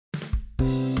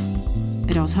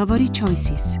Rozhovory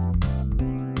Choices.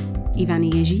 Ivan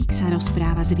Ježík sa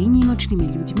rozpráva s výnimočnými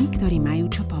ľuďmi, ktorí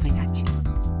majú čo povedať.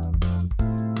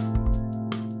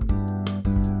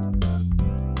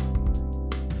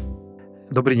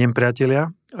 Dobrý deň,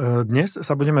 priatelia. Dnes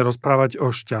sa budeme rozprávať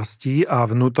o šťastí a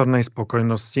vnútornej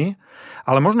spokojnosti,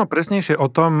 ale možno presnejšie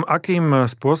o tom, akým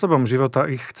spôsobom života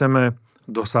ich chceme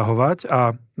dosahovať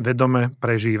a vedome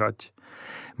prežívať.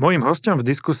 Mojím hosťom v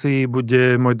diskusii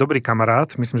bude môj dobrý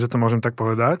kamarát, myslím, že to môžem tak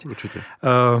povedať. Určite.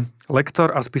 Lektor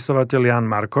a spisovateľ Ján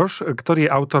Markoš, ktorý je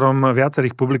autorom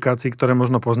viacerých publikácií, ktoré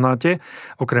možno poznáte,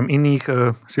 okrem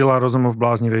iných Sila rozumu v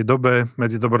bláznivej dobe,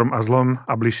 Medzi dobrom a zlom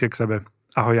a Bližšie k sebe.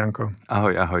 Ahoj, Janko.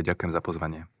 Ahoj, ďakujem za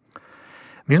pozvanie.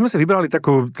 My sme si vybrali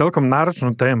takú celkom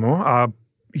náročnú tému a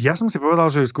ja som si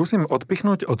povedal, že ju skúsim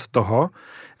odpichnúť od toho,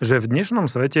 že v dnešnom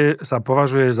svete sa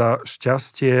považuje za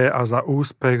šťastie a za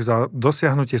úspech, za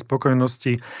dosiahnutie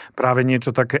spokojnosti práve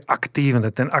niečo také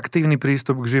aktívne, ten aktívny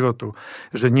prístup k životu.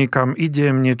 Že niekam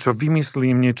idem, niečo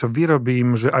vymyslím, niečo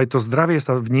vyrobím, že aj to zdravie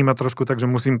sa vníma trošku tak, že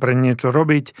musím pre niečo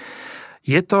robiť.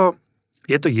 Je to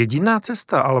jediná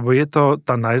cesta, alebo je to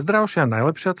tá najzdravšia,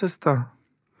 najlepšia cesta?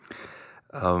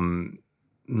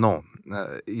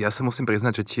 Ja sa musím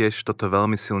priznať, že tiež toto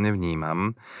veľmi silne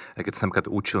vnímam. Keď som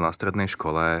napríklad učil na strednej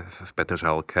škole v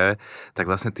Petržalke, tak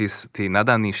vlastne tí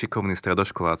nadaní šikovní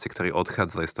stredoškoláci, ktorí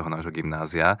odchádzali z toho nášho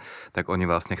gymnázia, tak oni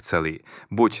vlastne chceli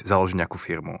buď založiť nejakú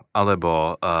firmu,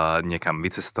 alebo niekam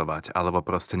vycestovať, alebo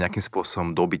proste nejakým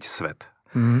spôsobom dobiť svet.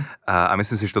 Mm. A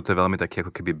myslím si, že toto je veľmi taký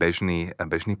ako keby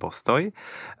bežný postoj.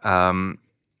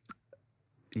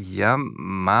 Ja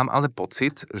mám ale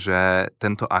pocit, že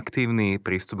tento aktívny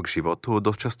prístup k životu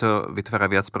dosť často vytvára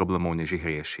viac problémov, než ich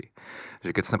rieši.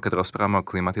 Že keď sa napríklad rozprávame o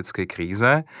klimatickej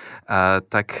kríze,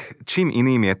 tak čím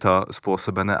iným je to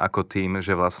spôsobené ako tým,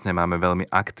 že vlastne máme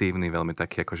veľmi aktívny, veľmi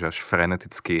taký akože až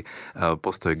frenetický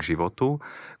postoj k životu.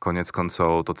 Konec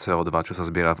koncov to CO2, čo sa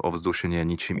zbiera v ovzduši, nie je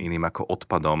ničím iným ako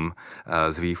odpadom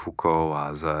z výfukov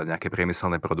a z nejakej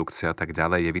priemyselnej produkcie a tak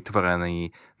ďalej. Je vytvorený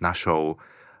našou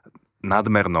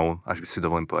nadmernou, až by si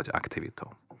dovolím povedať,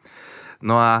 aktivitou.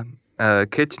 No a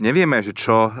keď nevieme, že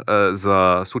čo s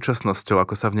súčasnosťou,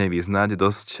 ako sa v nej vyznať,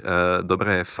 dosť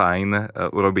dobre je fajn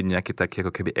urobiť nejaký taký ako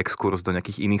keby exkurs do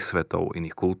nejakých iných svetov,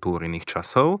 iných kultúr, iných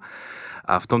časov.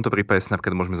 A v tomto prípade sa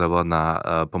napríklad môžeme zavolať na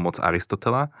pomoc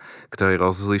Aristotela, ktorý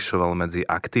rozlišoval medzi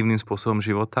aktívnym spôsobom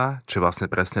života, čo je vlastne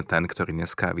presne ten, ktorý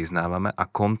dneska vyznávame, a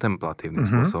kontemplatívnym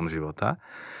spôsobom života.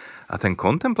 A ten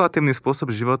kontemplatívny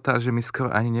spôsob života, že my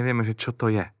skoro ani nevieme, že čo to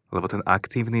je. Lebo ten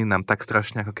aktívny nám tak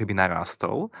strašne ako keby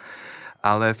narástol.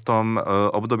 Ale v tom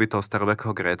období toho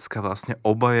starovekého Grécka vlastne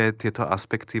oboje tieto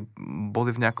aspekty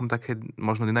boli v nejakom také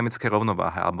možno dynamické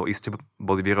rovnováhe, alebo iste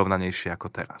boli vyrovnanejšie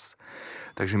ako teraz.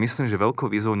 Takže myslím, že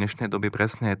veľkou výzvou dnešnej doby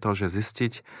presne je to, že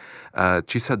zistiť,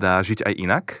 či sa dá žiť aj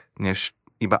inak, než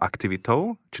iba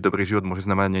aktivitou, či dobrý život môže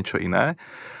znamenať niečo iné.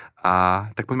 A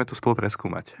tak poďme to spolu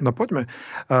preskúmať. No poďme.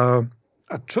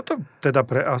 A čo to teda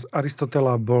pre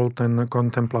Aristotela bol ten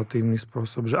kontemplatívny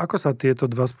spôsob? Že ako sa tieto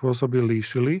dva spôsoby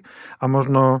líšili a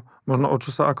možno o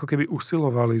čo sa ako keby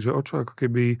usilovali? Že o čo ako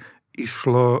keby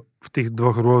išlo v tých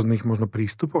dvoch rôznych možno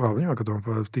prístupoch? Alebo neviem, ako to mám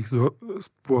povedať, v tých dvoch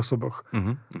spôsoboch.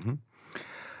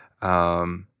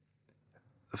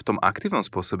 V tom aktívnom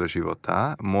spôsobe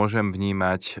života môžem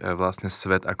vnímať vlastne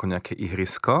svet ako nejaké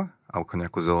ihrisko, ako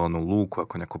nejakú zelenú lúku,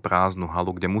 ako nejakú prázdnu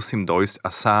halu, kde musím dojsť a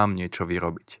sám niečo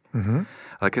vyrobiť.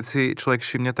 Ale keď si človek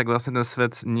všimne, tak vlastne ten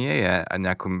svet nie je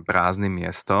nejakým prázdnym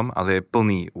miestom, ale je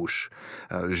plný už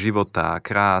života,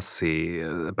 krásy,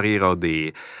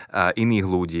 prírody, iných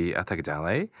ľudí a tak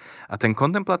ďalej. A ten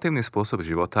kontemplatívny spôsob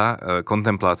života,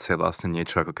 kontemplácia je vlastne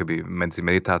niečo ako keby medzi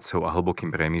meditáciou a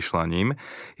hlbokým premýšľaním,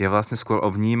 je vlastne skôr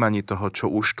o vnímaní toho, čo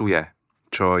už tu je.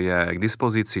 Čo je k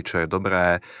dispozícii, čo je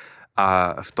dobré.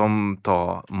 A v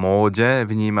tomto móde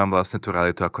vnímam vlastne tú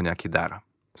realitu ako nejaký dar.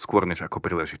 Skôr než ako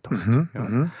príležitosť.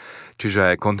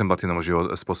 Čiže kontemplatívnemu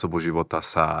spôsobu života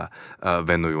sa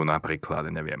venujú napríklad,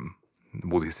 neviem,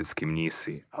 buddhistickí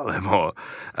mnísi, alebo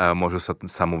môžu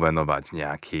sa mu venovať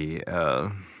nejaký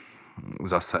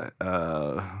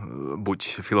buď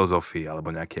filozofii,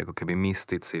 alebo nejakí ako keby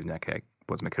mystici v nejakej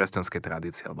povedzme kresťanskej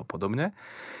tradície alebo podobne,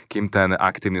 kým ten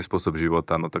aktívny spôsob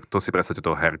života, no to si predstavte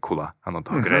toho Herkula, áno,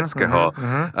 toho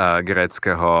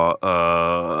gréckeho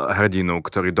hrdinu,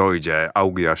 ktorý dojde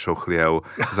Augiašov chliev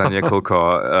za niekoľko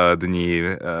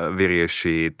dní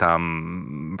vyrieši, tam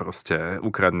proste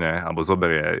ukradne alebo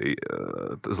zoberie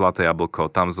zlaté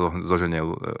jablko, tam zoženie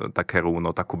také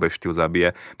rúno, takú beštiu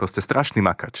zabije, proste strašný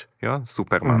makač, jo?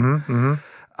 Superman.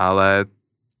 Ale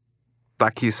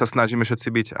taký sa snažíme všetci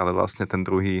byť, ale vlastne ten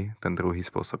druhý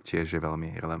spôsob tiež je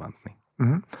veľmi relevantný.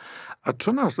 A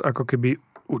čo nás ako keby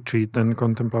učí ten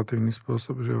kontemplatívny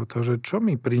spôsob života? Že čo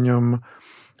my pri ňom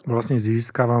vlastne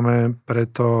získavame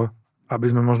preto, aby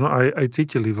sme možno aj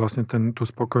cítili vlastne tú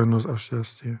spokojnosť a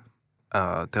šťastie?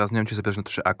 Teraz neviem, či sa pýtaš na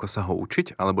to, že ako sa ho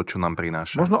učiť, alebo čo nám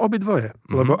prináša. Možno obidvoje,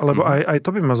 lebo aj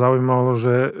to by ma zaujímalo,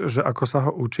 že ako sa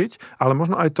ho učiť, ale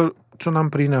možno aj to, čo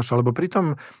nám prináša, lebo pri tom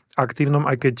aktívnom,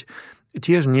 aj keď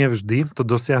tiež nie vždy to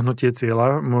dosiahnutie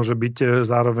cieľa môže byť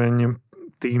zároveň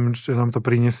tým, že nám to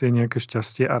prinesie nejaké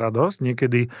šťastie a radosť.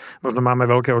 Niekedy možno máme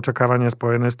veľké očakávania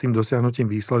spojené s tým dosiahnutím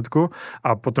výsledku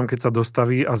a potom, keď sa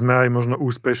dostaví a sme aj možno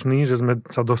úspešní, že sme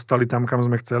sa dostali tam, kam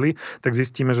sme chceli, tak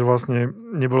zistíme, že vlastne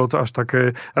nebolo to až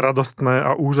také radostné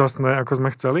a úžasné, ako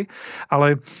sme chceli.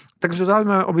 Ale takže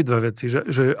zaujímavé obidve veci,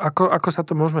 že ako sa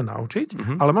to môžeme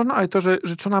naučiť, ale možno aj to,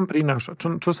 že čo nám prináša,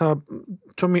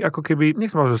 čo my ako keby, nech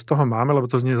som že z toho máme, lebo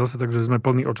to znie zase tak, že sme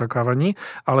plní očakávaní,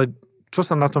 ale čo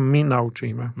sa na tom my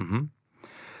naučíme?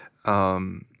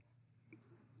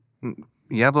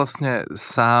 Ja vlastne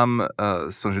sám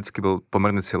som vždycky bol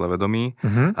pomerne cieľavedomý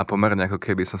a pomerne ako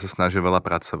keby som sa snažil veľa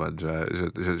pracovať,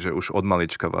 že už od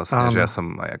malička vlastne, že ja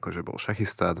som aj akože bol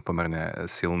šachista, pomerne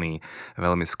silný,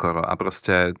 veľmi skoro a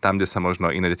proste tam, kde sa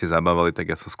možno iné deti zabávali, tak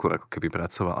ja som skôr ako keby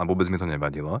pracoval a vôbec mi to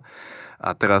nevadilo.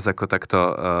 A teraz ako takto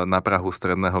na prahu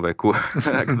stredného veku,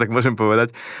 tak môžem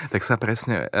povedať, tak sa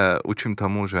presne učím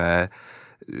tomu, že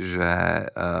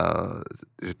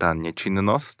tá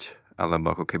nečinnosť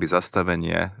alebo ako keby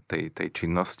zastavenie tej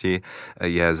činnosti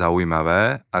je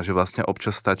zaujímavé a že vlastne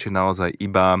občas stačí naozaj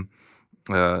iba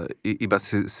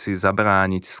si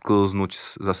zabrániť,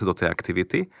 sklznúť zase do tej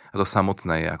aktivity a to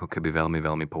samotné je ako keby veľmi,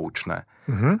 veľmi poučné.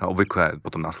 A obvykle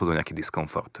potom nasleduje nejaký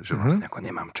diskomfort, že vlastne ako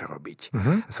nemám čo robiť.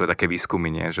 Sú také výskumy,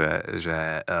 nie,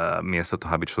 že miesto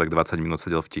toho, aby človek 20 minút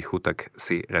sedel v tichu, tak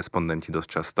si respondenti dosť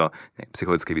často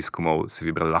psychologických výskumov si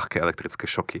vybrali ľahké elektrické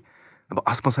šoky. Lebo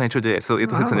aspoň sa niečo deje. Je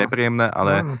to síce nepríjemné,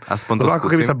 ale aspoň to skúsim.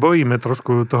 Ako keby sa bojíme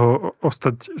trošku toho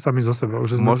ostať sami so sebou.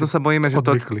 Že možno sa bojíme, že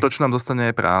to, čo nám dostane,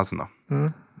 je prázdno.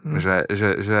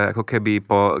 Že ako keby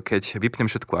keď vypnem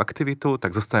všetku aktivitu,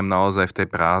 tak zostanem naozaj v tej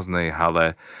prázdnej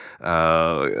hale,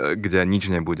 kde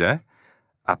nič nebude.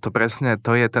 A to presne,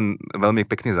 to je ten veľmi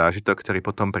pekný zážitok, ktorý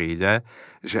potom príde,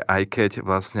 že aj keď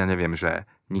vlastne neviem, že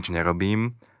nič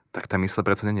nerobím, tak tá mysl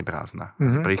predsa nie je prázdna.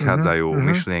 Prichádzajú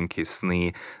myšlienky,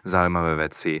 sny, zaujímavé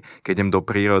veci. Keď idem do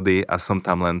prírody a som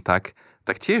tam len tak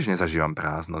tiež nezažívam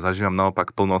prázdno. Zažívam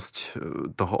naopak plnosť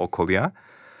toho okolia.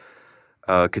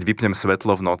 Keď vypnem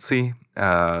svetlo v noci,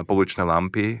 pouličné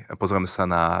lampy, pozriem sa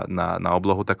na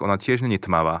oblohu, tak ona tiež nie je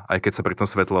tmavá. Aj keď sa pri tom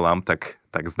svetle lamp tak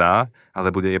zdá,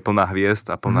 ale je plná hviezd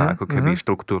a plná ako keby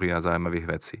štruktúry a zaujímavých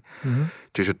vecí.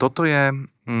 Čiže toto je...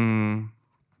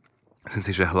 Myslím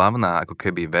si, že hlavná ako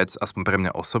keby vec, aspoň pre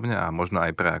mňa osobne a možno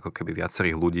aj pre ako keby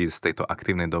viacerých ľudí z tejto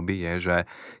aktívnej doby je, že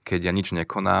keď ja nič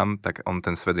nekonám, tak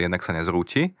ten svet jednak sa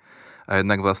nezrúti a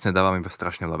jednak vlastne dáva mi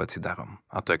strašne veľa vecí darom.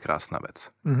 A to je krásna vec.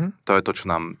 To je to, čo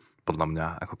nám podľa mňa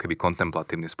ako keby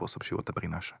kontemplatívny spôsob života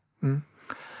prináša.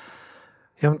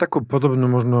 Ja mám takú podobnú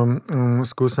možno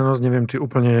skúsenosť, neviem, či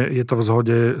úplne je to v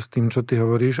zhode s tým, čo ty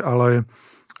hovoríš, ale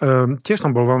tiež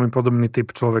som bol veľmi podobný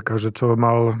typ človeka, že čo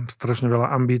mal strašne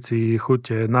veľa ambícií,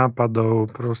 chute, nápadov,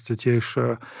 proste tiež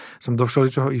som do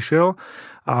všeličoho išiel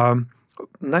a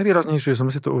najvýraznejšie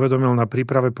som si to uvedomil na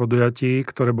príprave podujatí,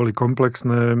 ktoré boli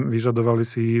komplexné, vyžadovali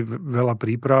si veľa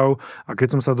príprav a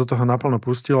keď som sa do toho naplno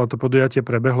pustil a to podujatie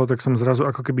prebehlo, tak som zrazu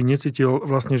ako keby necítil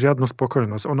vlastne žiadnu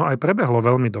spokojnosť. Ono aj prebehlo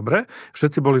veľmi dobre,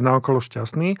 všetci boli naokolo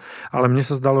šťastní, ale mne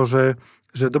sa zdalo, že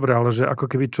dobre, ale že ako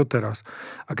keby čo teraz.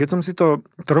 A keď som si to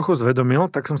trochu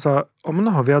zvedomil, tak som sa o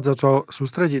mnoho viac začal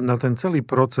sústrediť na ten celý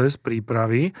proces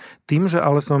prípravy, tým, že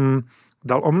ale som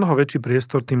dal o mnoho väčší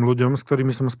priestor tým ľuďom, s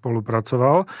ktorými som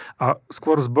spolupracoval a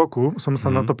skôr z boku som sa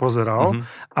na to pozeral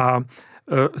a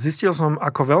zistil som,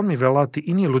 ako veľmi veľa tí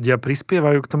iní ľudia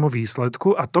prispievajú k tomu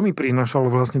výsledku a to mi prinášalo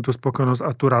vlastne tú spokojnosť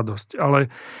a tú radosť. Ale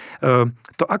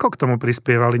to, ako k tomu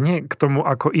prispievali, nie k tomu,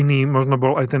 ako iný možno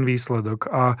bol aj ten výsledok.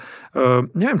 A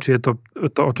neviem, či je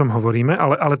to o čom hovoríme,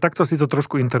 ale takto si to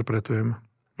trošku interpretujem.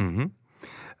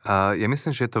 Ja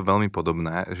myslím, že je to veľmi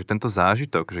podobné, že tento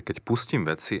zážitok, že keď pustím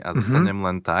veci a zostanem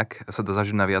len tak, sa dá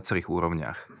zažiť na viacerých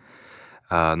úrovniach.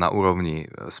 Na úrovni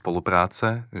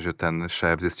spolupráce, že ten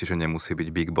šéf zistí, že nemusí byť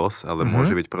big boss, ale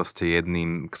môže byť proste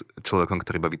jedným človekom,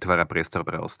 ktorý iba vytvára priestor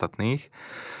pre ostatných.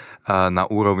 Na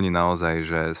úrovni naozaj,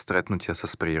 že stretnutia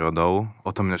sa s prírodou,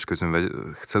 o tom než keby sme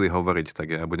chceli hovoriť,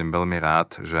 tak ja budem veľmi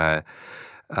rád, že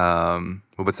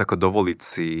vôbec ako dovoliť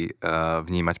si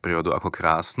vnímať prírodu ako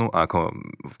krásnu a ako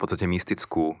v podstate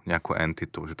mystickú nejakú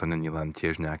entitu, že to není len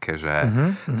tiež nejaké, že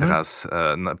teraz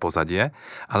pozadie,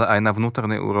 ale aj na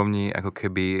vnútornej úrovni ako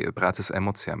keby práce s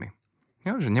emóciami.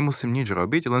 Jo, že nemusím nič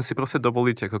robiť, len si proste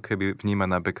dovoliť ako keby vnímať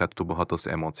napríklad tú bohatosť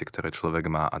emócií, ktoré človek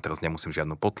má a teraz nemusím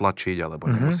žiadnu potlačiť, alebo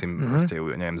nemusím proste,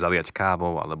 neviem, zaliať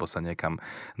kávou, alebo sa niekam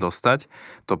dostať.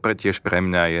 To tiež pre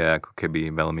mňa je ako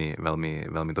keby veľmi, veľmi,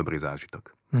 veľmi dobrý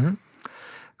zážitok.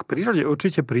 K prírode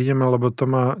určite prídeme, lebo to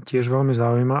ma tiež veľmi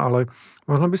zaujíma, ale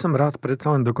možno by som rád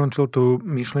predsa len dokončil tú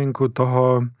myšlienku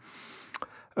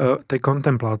tej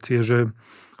kontemplácie, že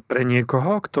pre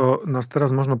niekoho, kto nás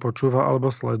teraz možno počúva alebo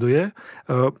sleduje,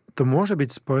 to môže byť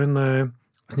spojené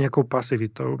s nejakou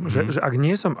pasivitou. Že ak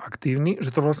nie som aktívny,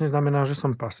 že to vlastne znamená, že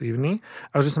som pasívny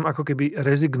a že som ako keby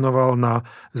rezignoval na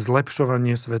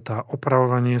zlepšovanie sveta,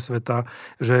 opravovanie sveta,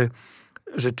 že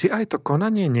či aj to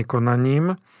konanie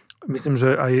nekonaním, myslím,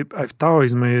 že aj v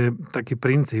taoizme je taký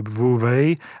princíp Wu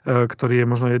Wei, ktorý je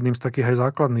možno jedným z takých aj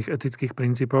základných etických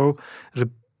princípov, že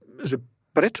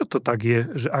prečo to tak je,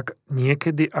 že ak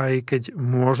niekedy aj keď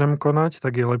môžem konať,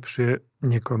 tak je lepšie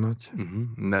nekonať?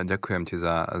 Ďakujem ti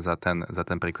za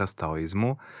ten príklad z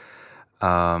taoizmu.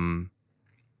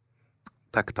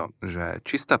 Takto, že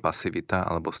čistá pasivita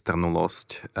alebo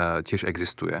strnulosť tiež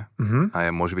existuje. A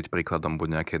môže byť príkladom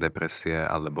buď nejakej depresie,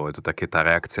 alebo je to také tá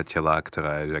reakcia tela,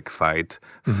 ktorá je jak fight,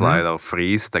 flight or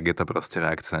freeze, tak je to proste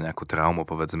reakcia na nejakú traumu,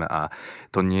 povedzme. A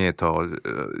to nie je to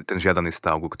ten žiadaný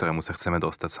stav, ku ktorému sa chceme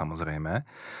dostať, samozrejme.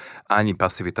 Ani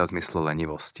pasivita v zmysle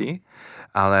lenivosti,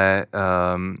 ale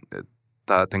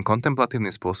ten kontemplatívny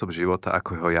spôsob života,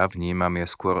 ako ho ja vnímam, je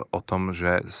skôr o tom,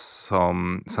 že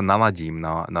sa naladím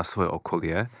na svoje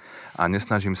okolie a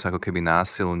nesnažím sa ako keby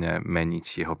násilne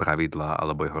meniť jeho pravidlá,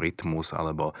 alebo jeho rytmus,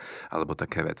 alebo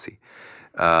také veci.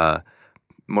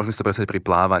 Môžeme si to predstaviť pri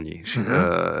plávaní.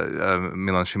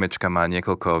 Milan Šimečka má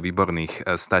niekoľko výborných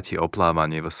statí o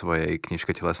plávaní vo svojej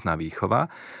knižke Telesná výchova.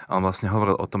 A on vlastne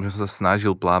hovoril o tom, že sa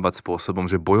snažil plávať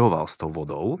spôsobom, že bojoval s tou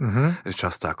vodou.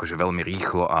 Často akože veľmi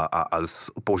rýchlo a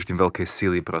s použitím veľkej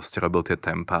sily proste robil tie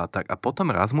tempá. A potom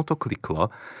raz mu to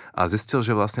kliklo a zistil,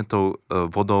 že vlastne tou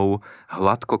vodou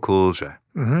hladko klže.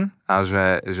 A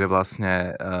že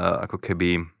vlastne ako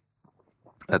keby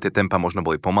tie tempa možno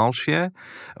boli pomalšie,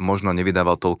 možno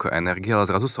nevydával toľko energie, ale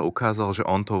zrazu sa ukázalo, že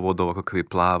on tou vodou ako keby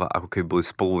pláva, ako keby boli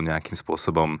spolu nejakým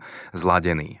spôsobom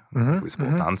zladení. Ako by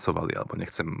spolu tancovali, alebo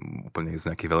nechcem úplne ísť z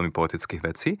nejakých veľmi poetických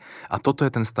vecí. A toto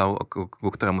je ten stav, ku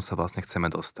ktorému sa vlastne chceme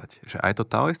dostať. Že aj to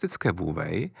taoistické Wu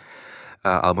Wei,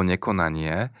 alebo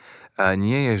nekonanie,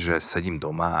 nie je, že sedím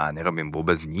doma a nerobím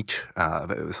vôbec nič a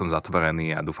som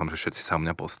zatvorený a dúfam, že všetci sa o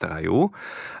mňa postarajú,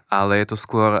 ale je to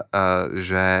skôr,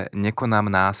 že nekonám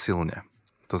násilne.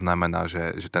 To znamená,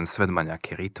 že ten svet má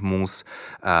nejaký rytmus,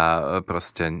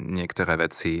 proste niektoré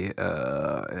veci,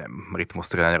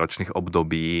 rytmus 13-ročných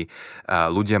období,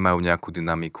 ľudia majú nejakú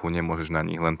dynamiku, nemôžeš na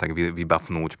nich len tak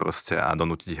vybafnúť proste a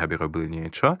donútiť ich, aby robili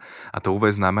niečo. A to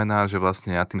vôbec znamená, že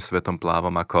vlastne ja tým svetom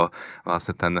plávam ako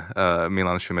vlastne ten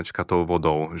Milan Šimečka tou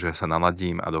vodou, že sa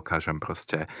naladím a dokážem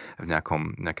proste v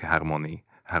nejakej harmonii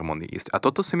ísť. A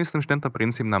toto si myslím, že tento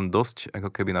princíp nám dosť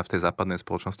ako keby v tej západnej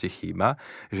spoločnosti chýba,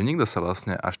 že nikto sa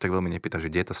vlastne až tak veľmi nepýta,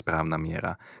 že kde je tá správna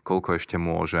miera, koľko ešte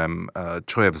môžem,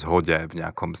 čo je v zhode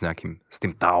s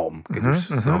tým taom, keď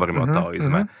už hovoríme o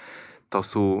taoizme. To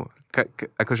sú,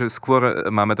 akože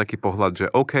skôr máme taký pohľad, že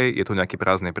OK, je tu nejaký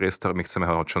prázdny priestor, my chceme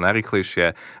ho čo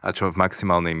najrýchlejšie a čo v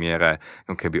maximálnej miere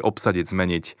keby obsadiť,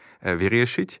 zmeniť,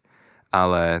 vyriešiť,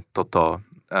 ale toto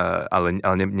ale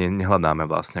nehľadáme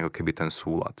vlastne ako keby ten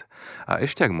súlad. A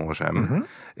ešte, ak môžem,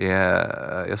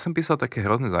 ja som písal také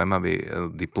hrozne zaujímavý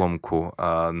diplomku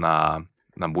na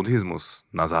buddhizmus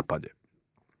na západe.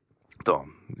 To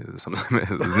samozrejme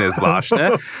znie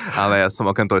zvláštne, ale ja som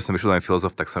okrem toho, že som vyštudovaný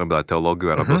filozof, tak som robil aj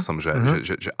teológiu a robil som, že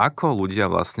ako ľudia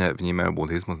vlastne vnímajú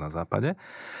buddhizmus na západe.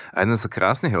 A jeden z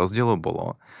krásnych rozdielov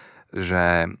bolo,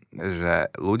 že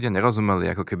ľudia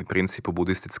nerozumeli ako keby princípu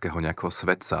buddhistického nejakého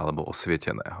svetca alebo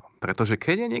osvieteného. Pretože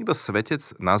keď je niekto svetec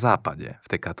na západe, v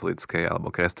tej katolíckej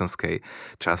alebo kresťanskej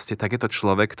časti, tak je to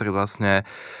človek, ktorý vlastne,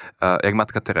 jak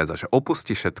matka Teresa, že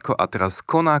opustí všetko a teraz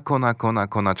koná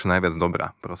čo najviac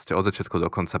dobra. Proste od začiatku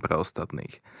do konca pre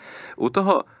ostatných. U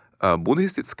toho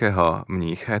buddhistického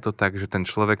mnícha je to tak, že ten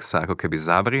človek sa ako keby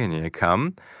zavrie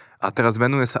niekam a teraz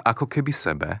venuje sa ako keby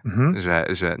sebe,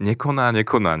 že nekoná,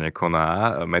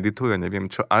 medituje, neviem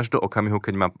čo, až do okamihu,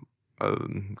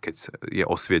 keď je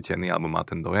osvietený, alebo má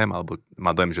ten dojem, alebo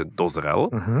má dojem, že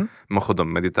dozrel. Mimochodom,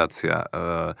 meditácia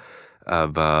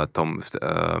v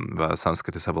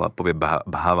sanskrite sa povie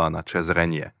bhavana, čo je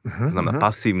zrenie. Znamená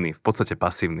v podstate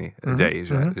pasívny dej,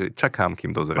 že čakám,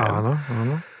 kým dozriem. Áno.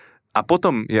 A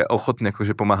potom je ochotný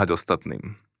akože pomáhať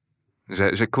ostatným.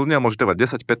 Že kľudne môže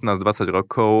trvať 10, 15, 20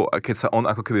 rokov, keď sa on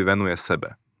ako keby venuje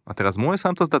sebe. A teraz môže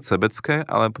sa nám to zdať sebecké,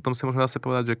 ale potom si môžeme zase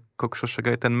povedať, že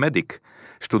kokšošek aj ten medic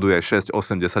študuje 6,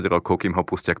 8, 10 rokov, kým ho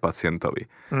pustia k pacientovi.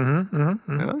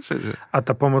 Ja, a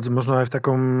tá pomoc možno aj v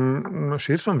takom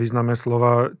širšom význame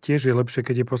slova tiež je lepšie,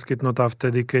 keď je poskytnutá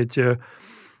vtedy, keď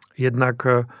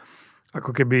jednak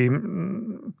ako keby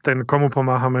ten, komu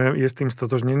pomáhame, je s tým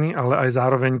stotožnený, ale aj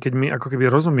zároveň, keď my ako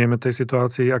keby rozumieme tej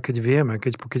situácii a keď vieme,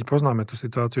 keď poznáme tú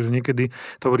situáciu, že niekedy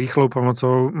tou rýchlou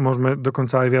pomocou môžeme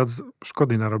dokonca aj viac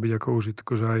škody narobiť ako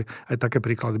užitku, že aj také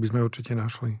príklady by sme určite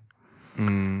našli.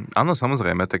 Áno,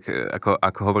 samozrejme, tak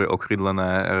ako hovorí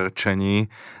okrydlené rčení,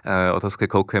 otázka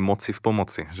je, koľko je moci v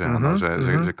pomoci, že áno,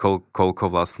 že koľko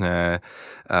vlastne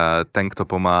ten, kto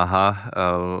pomáha,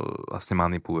 vlastne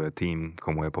manipuluje tým,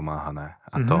 komu je pomáhané.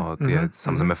 A to je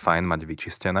samozrejme fajn mať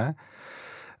vyčistené.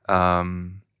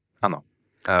 Áno.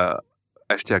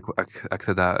 Ešte ak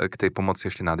teda k tej pomoci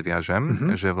ešte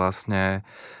nadviažem, že vlastne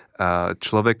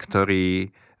človek,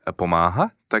 ktorý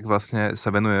pomáha, tak vlastne sa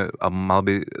venuje a mal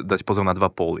by dať pozor na dva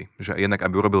póly. Že jednak,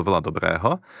 aby urobil veľa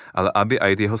dobrého, ale aby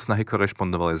aj jeho snahy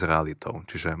korešpondovali s realitou.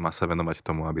 Čiže má sa venovať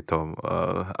tomu, aby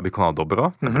konal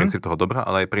dobro, ten princíp toho dobra,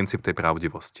 ale aj princíp tej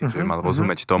pravdivosti. Že mal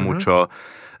rozumieť tomu,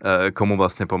 komu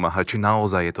vlastne pomáha, či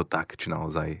naozaj je to tak, či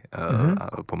naozaj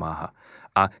pomáha.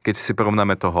 A keď si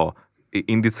porovnáme toho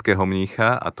indického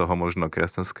mnícha a toho možno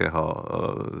kresťanského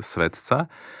svetca,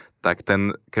 tak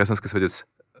ten kresťanský svetec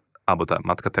alebo tá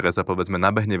matka Teresa, povedzme,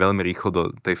 nabehne veľmi rýchlo do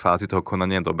tej fázy toho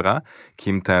konania dobra,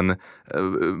 kým ten,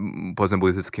 povedzme,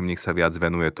 buddhistický mních sa viac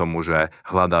venuje tomu, že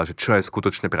hľadá, že čo je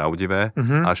skutočne pravdivé,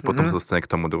 až potom sa dostane k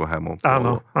tomu druhému.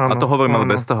 Áno, a to hovorím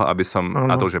ale bez toho, aby som,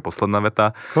 a to už je posledná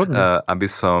veta, aby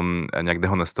som nejak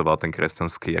dehonestoval ten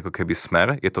kresťanský ako keby smer.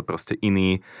 Je to proste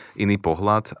iný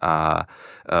pohľad a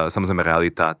samozrejme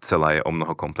realita celá je o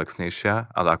mnoho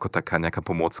komplexnejšia, ale ako taká nejaká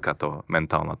pomôcka to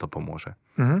mentálna to pomôže.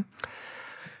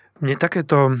 Mne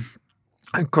takéto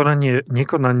konanie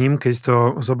nekonaním, keď to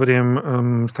zoberiem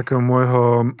z takého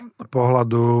môjho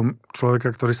pohľadu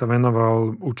človeka, ktorý sa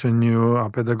venoval učeniu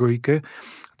a pedagogike,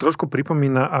 trošku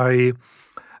pripomína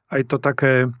aj to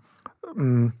také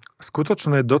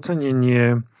skutočné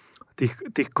docenenie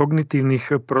tých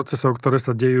kognitívnych procesov, ktoré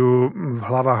sa dejú v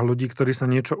hlavách ľudí, ktorí sa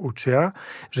niečo učia,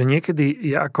 že niekedy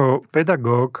ja ako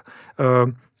pedagóg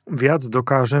viac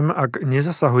dokážem, ak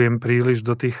nezasahujem príliš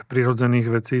do tých prirodzených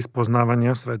vecí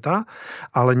spoznávania sveta,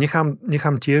 ale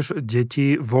nechám tiež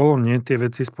deti voľne tie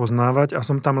veci spoznávať a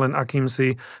som tam len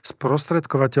akýmsi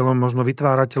sprostredkovateľom, možno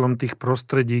vytvárateľom tých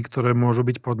prostredí, ktoré môžu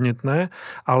byť podnetné,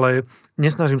 ale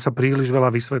nesnažím sa príliš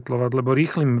veľa vysvetľovať, lebo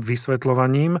rýchlym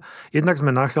vysvetľovaním jednak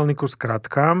sme náchylní ku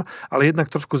skratkám, ale jednak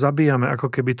trošku zabíjame ako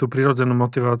keby tú prirodzenú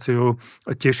motiváciu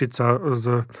tešiť sa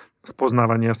z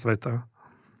spoznávania sveta.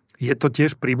 Je to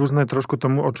tiež príbuzné trošku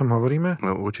tomu, o čom hovoríme?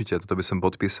 No, určite, toto by som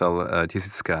podpísal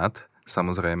 1000-krát.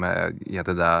 Samozrejme, ja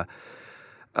teda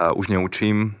už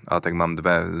neučím, ale tak mám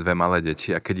dve malé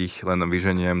deti a keď ich len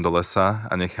vyženiem do lesa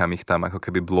a nechám ich tam ako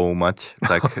keby bloumať,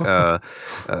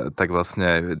 tak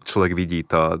vlastne človek vidí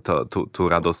tú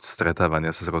radosť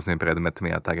stretávania sa s rôznymi predmetmi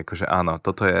a tak, akože áno,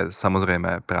 toto je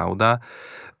samozrejme pravda,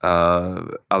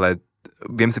 ale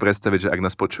viem si predstaviť, že ak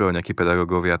nás počúvajú nejakí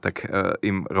pedagógovia, tak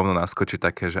im rovno naskočí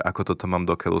také, že ako toto mám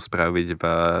do keľu spraviť v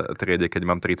triede, keď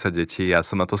mám 30 detí. Ja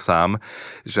som na to sám,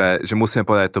 že musíme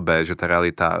povedať to B, že tá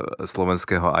realita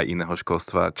slovenského aj iného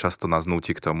školstva často nás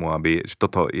núti k tomu, že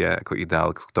toto je ako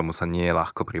ideál, k tomu sa nie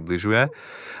ľahko približuje,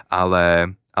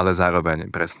 ale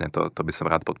zároveň presne to by som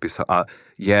rád podpísal. A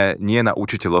je nie na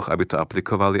učiteľoch, aby to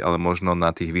aplikovali, ale možno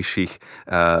na tých vyšších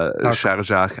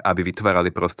šaržách, aby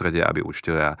vytvárali prostredie, aby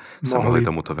učiteľia sa mohli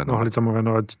tomuto venovať. Mohli tomu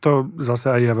venovať. To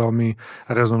zase aj ja veľmi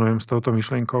rezonujem s touto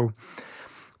myšlienkou.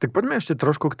 Tak poďme ešte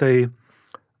trošku k tej,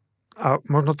 a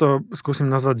možno to skúsim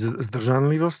nazvať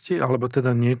zdržanlivosti, alebo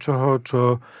teda niečoho,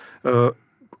 čo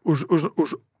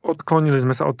už odklonili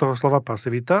sme sa od toho slova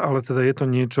pasivita, ale teda je to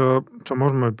niečo, čo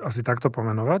môžeme asi takto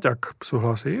pomenovať, ak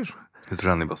súhlasíš.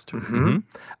 Zdržanlivosť.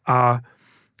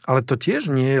 Ale to tiež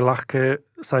nie je ľahké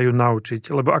sa ju naučiť,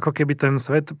 lebo ako keby ten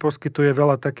svet poskytuje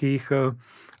veľa takých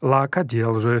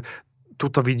lákadiel, že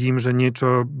tuto vidím, že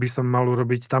niečo by som mal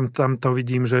urobiť, tam to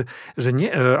vidím, že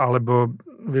nie, alebo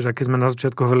vieš, keď sme na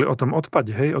začiatku hovorili o tom odpade,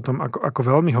 hej, o tom, ako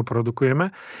veľmi ho produkujeme,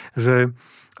 že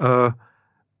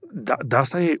dá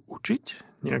sa jej učiť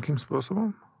nejakým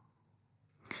spôsobom?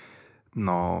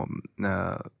 No,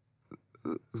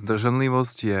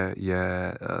 zdržanlivosť je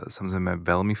samozrejme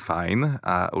veľmi fajn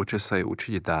a určite sa jej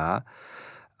učiť dá,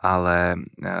 ale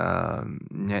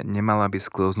nemala by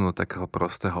sklznúť do takého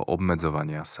prostého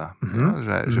obmedzovania sa.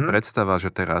 Že predstava,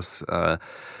 že teraz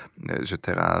že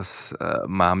teraz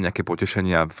mám nejaké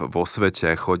potešenia vo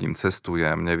svete, chodím,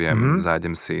 cestujem, neviem,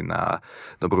 zájdem si na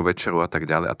dobrú večeru a tak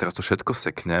ďalej a teraz to všetko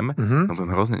seknem, no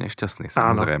budem hrozne nešťastný,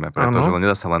 samozrejme, pretože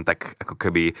nedá sa len tak ako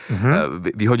keby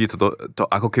vyhodiť to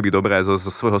ako keby dobré zo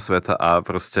svojho sveta a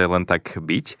proste len tak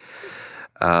byť.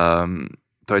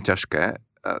 To je ťažké.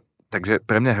 Takže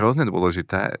pre mňa je hrozne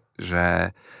dôležité,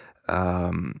 že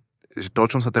to,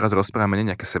 o čom sa teraz rozprávame, nie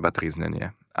je nejaké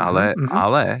sebatríznenie, ale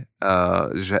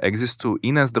že existujú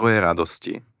iné zdroje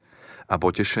radosti a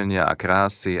potešenia a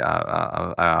krásy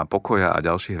a pokoja a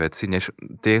ďalších vecí, než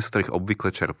tie, z ktorých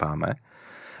obvykle čerpáme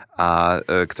a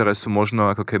ktoré sú možno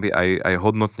ako keby aj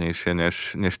hodnotnejšie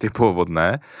než tie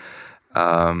pôvodné.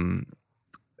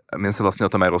 My sa vlastne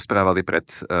o tom aj rozprávali pred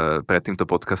týmto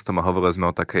podcastom a hovorili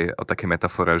sme o takej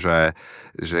metafore, že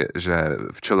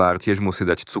včelár tiež musí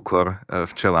dať cukor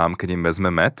včelám, keď im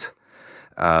vezme med.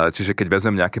 Čiže keď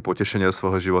vezmem nejaké potešenie do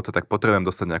svojho života, tak potrebujem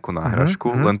dostať nejakú náhražku.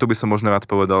 Len tu by som možno rád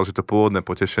povedal, že to pôvodné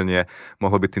potešenie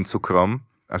mohlo byť tým cukrom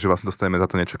a že vlastne dostaneme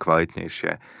za to niečo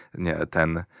kvalitnejšie.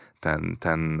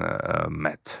 Ten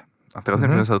med. A teraz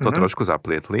neviem, že sa do toho trošku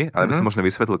zaplietli, ale by som možno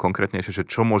vysvetlil konkrétnejšie, že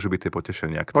čo môžu byť tie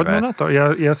potešenia, ktoré... Poďme na to.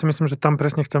 Ja si myslím, že tam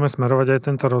presne chceme smerovať aj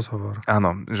tento rozhovor.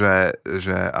 Áno, že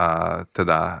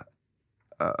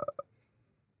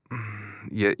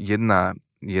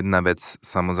jedna vec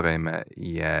samozrejme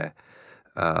je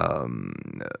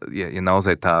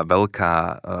naozaj tá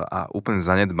veľká a úplne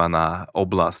zanedbaná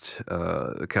oblasť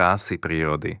krásy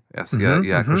prírody.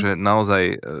 Akože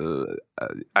naozaj,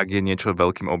 ak je niečo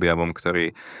veľkým objavom,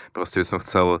 ktorý proste by som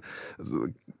chcel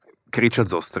kričať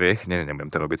zo striech,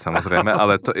 nebudem to robiť samozrejme,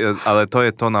 ale to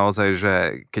je to naozaj,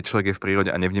 že keď človek je v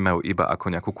prírode a nevnímajú iba ako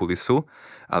nejakú kulisu,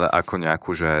 ale ako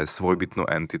nejakú, že svojbytnú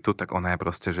entitu, tak ona je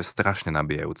proste, že strašne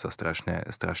nabíjajúca, strašne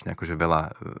akože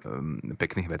veľa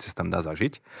pekných vecí sa tam dá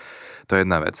zažiť. To je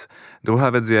jedna vec. Druhá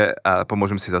vec je, a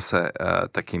pomôžem si zase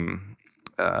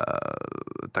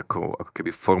takou ako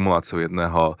keby formuláciou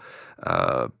jedného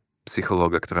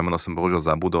psychológa, ktoré meno som bohužiaľ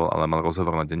zabudol, ale mal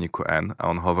rozhovor na denníku N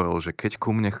a on hovoril, že keď ku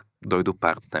mne dojdú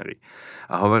partneri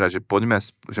a hovoria, že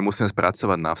že musíme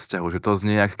spracovať na vzťahu, že to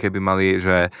znie, ako keby mali,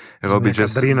 že robiť,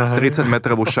 že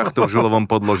 30-metrovú šachtu v žulovom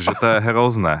podloži, že to je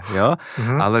hrozné, jo?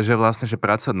 Ale že vlastne, že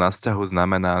pracovať na vzťahu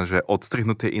znamená, že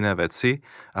odstrihnúť tie iné veci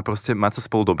a proste mať sa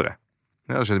spolu dobre.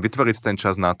 Ja, že vytvoriť ten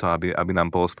čas na to, aby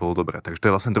nám bolo spolu dobre. Takže to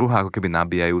je vlastne druhá ako keby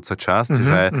nabíjajúca časť,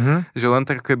 že len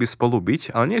tak ako keby spolu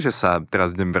byť, ale nie, že sa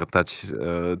teraz idem vrtať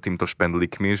týmto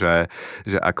špendlíkmi, že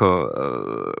ako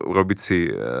urobiť si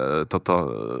toto,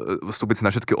 vstúpiť si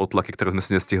na všetky otlaky, ktoré sme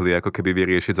si nestihli ako keby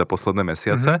vyriešiť za posledné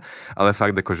mesiace, ale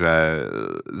fakt akože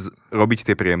robiť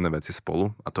tie príjemné veci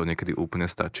spolu a to niekedy úplne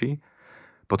stačí.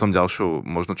 Potom ďalšou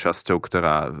možno časťou,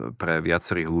 ktorá pre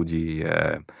viacerých ľudí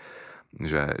je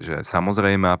že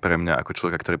samozrejme pre mňa ako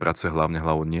človeka, ktorý pracuje hlavne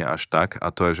hlavou, nie až tak, a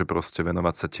to je, že proste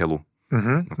venovať sa telu.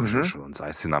 Akože len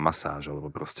zajsť si na masáž, alebo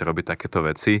proste robiť takéto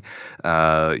veci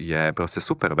je proste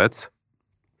super vec.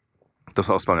 To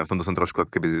sa ospravedlňujem, v tomto som trošku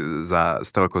keby za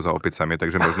 100 rokov za opicami,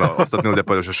 takže možno ostatní ľudia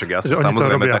povedia, že však jasne,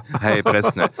 samozrejme, hej,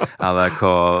 presne. Ale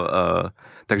ako,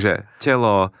 takže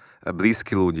telo,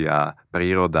 blízki ľudia,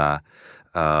 príroda,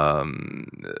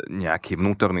 nejaký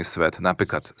vnútorný svet,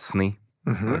 napríklad sny,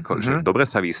 že dobre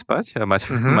sa vyspať a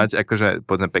mať akože,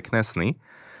 povedzme, pekné sny.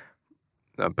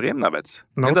 Príjemná vec.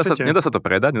 No, nedá sa to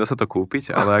predať, nedá sa to kúpiť,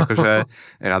 ale akože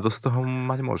radosť z toho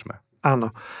mať môžeme.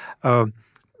 Áno.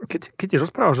 Keď ti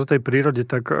rozprávaš o tej prírode,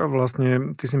 tak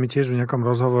vlastne ty si mi tiež v nejakom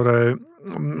rozhovore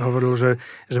hovoril,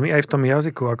 že my aj v tom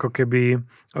jazyku ako keby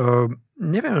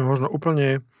nevieme možno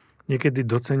úplne niekedy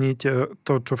doceniť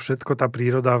to, čo všetko tá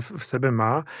príroda v sebe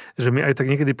má, že my aj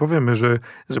tak niekedy povieme, že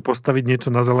postaviť niečo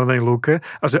na zelenej lúke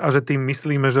a že tým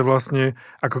myslíme, že vlastne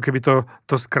ako keby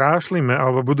to skrášlime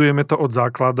alebo budujeme to od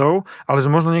základov, ale že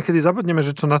možno niekedy zabudneme,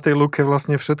 že čo na tej lúke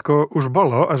vlastne všetko už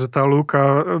bolo a že tá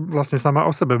lúka vlastne sama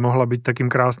o sebe mohla byť takým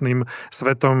krásnym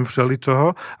svetom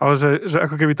všeličoho, ale že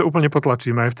ako keby to úplne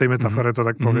potlačíme aj v tej metafore, to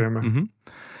tak povieme.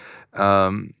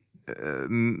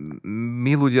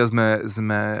 My ľudia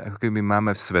sme ako keby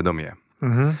máme svedomie.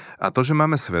 A to, že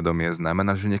máme svedomie,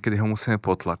 znamená, že niekedy ho musíme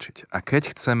potlačiť. A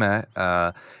keď chceme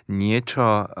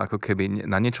niečo, ako keby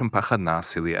na niečom páchať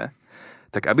násilie,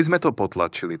 tak aby sme to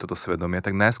potlačili, toto svedomie,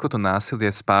 tak najskôr to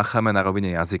násilie spáchame na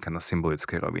rovine jazyka, na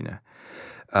symbolickej rovine.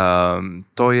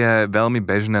 To je veľmi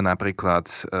bežné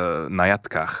napríklad na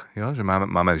jatkách, jo? Že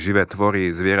máme živé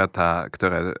tvory, zvieratá,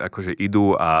 ktoré akože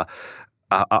idú a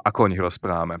ako o nich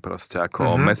rozprávame proste, ako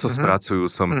o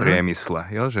mäsospracujúcom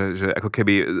priemysle. Jo? Že ako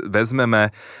keby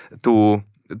vezmeme tú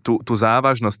tú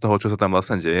závažnosť toho, čo sa tam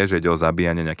vlastne deje, že ide o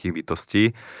zabíjanie nejakých bytostí.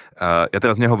 Ja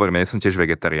teraz nehovorím, ja som tiež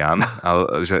vegetarián,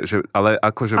 ale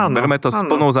akože berme to s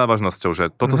plnou závažnosťou, že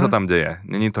toto sa tam deje.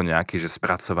 Není to nejaké, že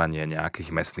spracovanie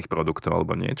nejakých mäsných produktov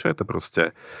alebo niečo, je to proste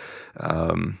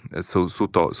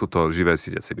sú to živé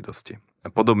sídliace bytosti.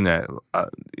 Podobne,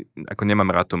 ako nemám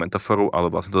rád tú metaforu,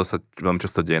 ale vlastne to sa veľmi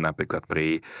často deje napríklad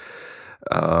pri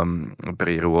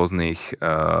rôznych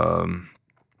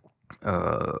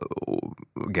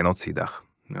genocídach.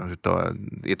 Že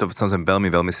je to samozrejme veľmi,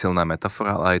 veľmi silná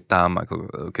metafora, ale aj tam, ako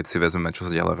keď si vezmeme, čo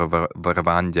sa dialo v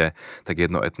Rwande, tak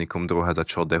jedno etnikum druhé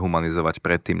začalo dehumanizovať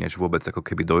predtým, než vôbec ako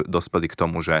keby dospeli k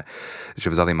tomu, že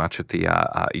vzali mačety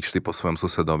a išli po svojom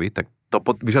susedovi, tak to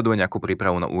vyžaduje nejakú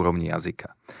prípravu na úrovni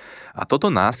jazyka. A toto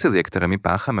násilie, ktoré my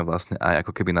páchame vlastne aj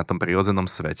ako keby na tom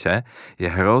prírodzenom svete, je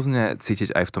hrozne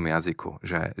cítiť aj v tom jazyku.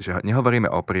 Že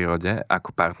nehovoríme o prírode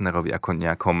ako partnerovi, ako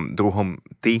nejakom druhom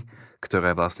ty,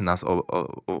 ktoré vlastne nás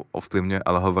ovplyvňuje,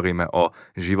 ale hovoríme o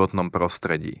životnom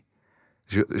prostredí.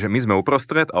 Že my sme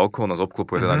uprostred a okolo nás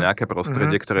obklopuje teda nejaké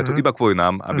prostredie, ktoré je tu iba kvôli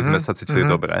nám, aby sme sa cítili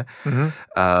dobre.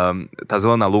 Tá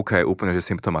zelená lúka je úplne že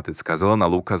symptomatická. Zelená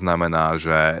lúka znamená,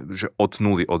 že od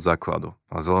nuly, od základu.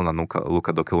 Ale zelená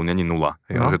lúka dokiaľu není nula.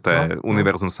 Že to je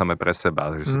univerzum samé pre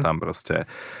seba. Že sú tam proste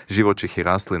živočichy,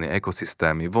 rastliny,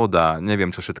 ekosystémy, voda,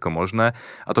 neviem čo všetko možné.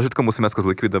 A to všetko musíme skôr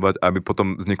zlikvidovať, aby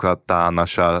potom vznikla tá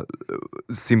naša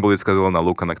symbolická zelená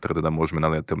lúka, na ktorej teda môžeme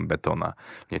naliať betón a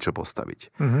niečo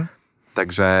postaviť.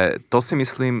 Takže to si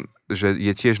myslím, že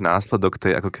je tiež následok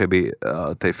tej ako keby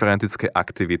tej frenetickej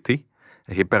aktivity,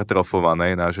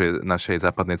 hypertrofovanej našej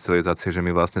západnej civilizácie, že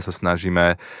my vlastne sa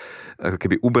snažíme ako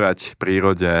keby ubrať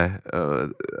prírode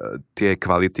tie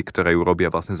kvality, ktoré ju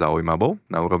robia vlastne zaujímavou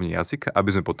na úrovni jazyka,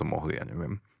 aby sme potom mohli, ja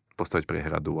neviem, postaviť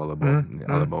priehradu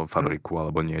alebo fabriku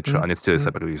alebo niečo a necítili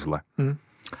sa príliš zle.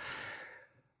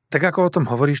 Tak ako o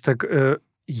tom hovoríš, tak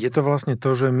je to vlastne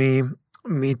to, že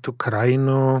my tú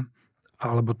krajinu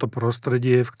alebo to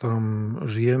prostredie, v ktorom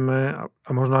žijeme a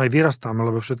možno aj vyrastáme,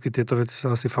 lebo všetky tieto veci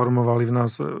sa asi formovali v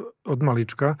nás od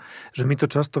malička, že my to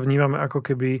často vnímame ako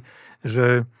keby,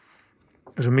 že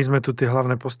my sme tu tie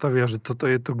hlavné postavy a že toto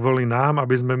je tu kvôli nám,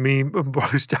 aby sme my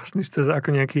boli šťastní, teda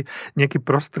ako nejaký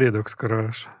prostriedok skoro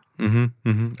až.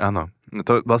 Áno. No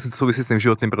to vlastne súvisí s tým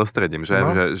životným prostredím, že?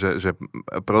 No. Že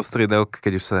prostriedok,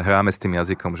 keď už sa hráme s tým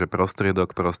jazykom, že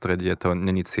prostredie, to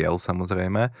není cieľ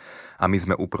samozrejme a my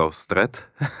sme uprostred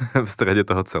v strede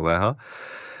toho celého.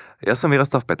 Ja som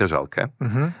vyrastal v Petržalke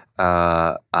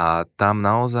a tam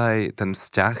naozaj ten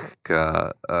vzťah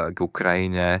k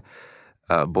Ukrajine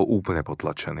bol úplne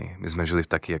potlačený. My sme žili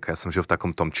ja som žil v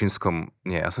takom tom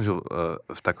ja som žil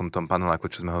v takom tom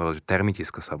paneláku, čo sme hovorili, že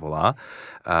termitisko sa volá.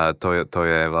 To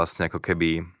je vlastne ako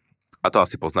keby, a to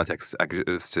asi poznáte,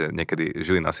 ak ste niekedy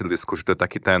žili na sídlisku, že to je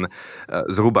taký ten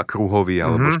zhruba kruhový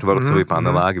alebo štvorcový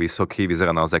panelák, vysoký,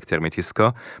 vyzerá naozaj ako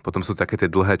termitisko. Potom sú také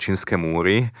tie dlhé čínske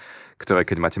múry, ktoré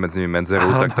keď máte medzi nimi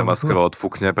medzeru, tak tam vás skoro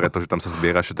odfúkne, pretože tam sa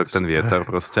zbiera všetok ten vietor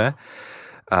proste.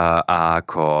 A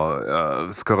ako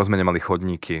skoro sme nemali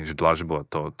chodníky, že dlažbo,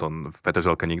 to v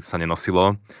Petržalke nikdy sa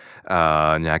nenosilo.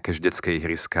 Nejaké detské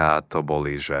ihriska to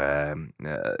boli, že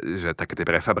také tie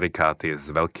prefabrikáty z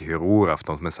veľkých rúr a v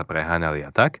tom sme sa preháňali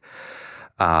a tak.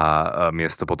 A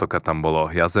miesto potoka tam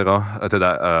bolo jazero,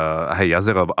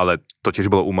 jazero, ale to tiež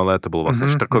bolo umelé, to bolo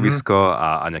vlastne štrkovisko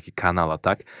a nejaký kanál a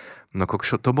tak. No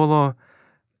kokšo, to bolo,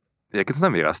 ja keď som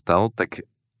tam vyrastal, tak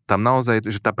tam naozaj,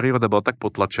 že tá príroda bola tak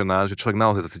potlačená, že človek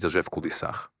naozaj zacítil, že je v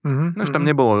kulisách. Že tam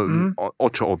nebolo o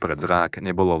čo oprieť zrák,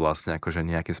 nebolo vlastne akože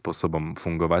nejakým spôsobom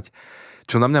fungovať.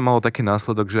 Čo na mňa malo taký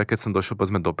následok, že keď som došiel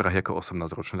povedzme do Prahy ako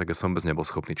 18-ročný, tak ja som vôbec nebol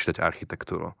schopný čítať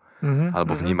architektúru.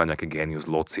 Alebo vnímať nejaké génius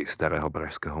loci starého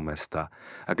pražského mesta.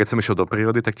 A keď som išiel do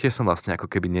prírody, tak tiež som vlastne ako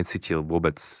keby necítil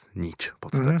vôbec nič v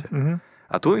podstate.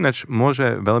 A tu ináč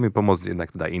môže veľmi pomôcť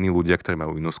jednak teda iní ľudia, ktorí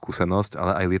majú inú skúsenosť,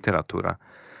 ale aj literatúra.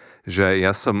 Že ja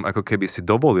som ako keby si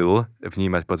dovolil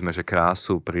vnímať, povedzme, že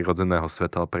krásu prírodzeného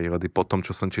sveta a prírody po tom,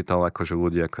 čo som čítal, akože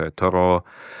ľudia ako je Toro,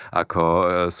 ako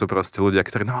sú proste ľudia,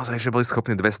 ktorí naozaj, že boli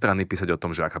schopní 2 strany písať o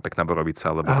tom, že aká pekná borovica,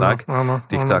 alebo tak.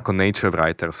 Týchto ako nature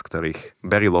writers, ktorých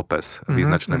Barry Lopez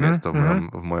význačné miesto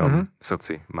v mojom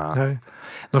srdci má. Hej.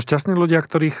 No šťastní ľudia,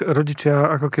 ktorých rodičia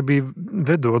ako keby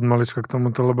vedú od malička k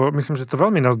tomuto, lebo myslím, že to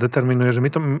veľmi nás determinuje, že my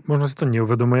to možno si to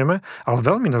neuvedomujeme, ale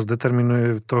veľmi nás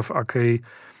determinuje to,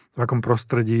 v akom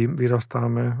prostredí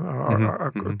vyrastáme a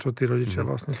čo tí rodičia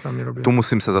vlastne s nami robia. Tu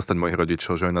musím sa zastať mojich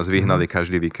rodičov, že oni nás vyhnali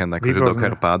každý víkend akože do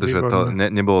Karpát, že to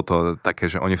nebolo to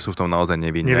také, že oni sú v tom naozaj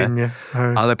nevinne.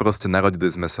 Ale proste narodili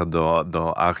sme sa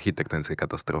do architektonickej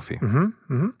katastrofy.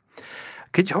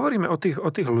 Keď hovoríme o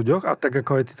tých ľuďoch, a tak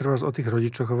ako aj ty teraz o tých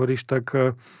rodičoch hovoríš,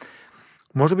 tak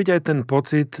môže byť aj ten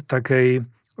pocit takej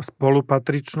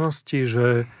spolupatričnosti,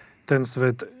 že ten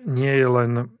svet nie je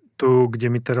len tu, kde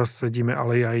my teraz sedíme,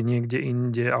 ale aj niekde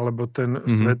inde, alebo ten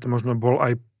svet možno bol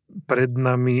aj pred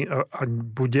nami a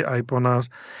bude aj po nás.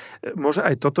 Môže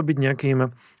aj toto byť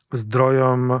nejakým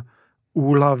zdrojom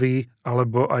úľavy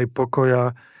alebo aj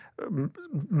pokoja.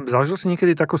 Zažil si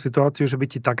niekedy takú situáciu, že by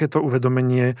ti takéto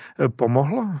uvedomenie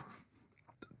pomohlo?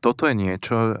 Toto je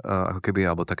niečo, ako keby,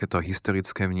 alebo takéto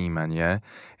historické vnímanie,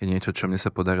 je niečo, čo mne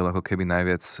sa podarilo ako keby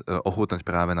najviac ochutnať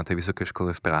práve na tej vysokej škole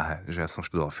v Prahe. Že ja som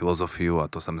študoval filozofiu a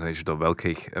to samozrejme, že do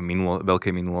veľkej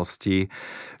minulosti.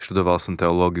 Študoval som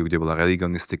teológiu, kde bola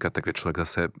religionistika, takže človek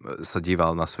zase sa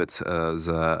díval na svet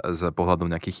z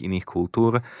pohľadom nejakých iných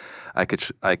kultúr. Aj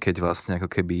keď vlastne ako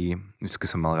keby, vždy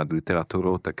som mal rád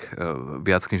literatúru, tak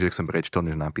viac knížiek som prečítal,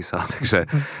 než napísal.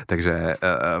 Takže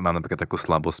mám napríklad takú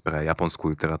slabosť pre japonskú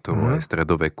literatúru, aj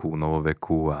stredoveku,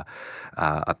 novoveku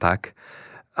a tak.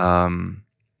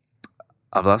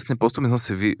 A vlastne postupne som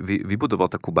si vybudoval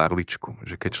takú barličku,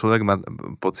 že keď človek má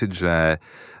pocit, že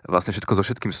vlastne všetko so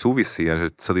všetkým súvisí a že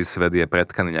celý svet je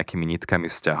pretkaný nejakými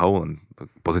nitkami vzťahov, len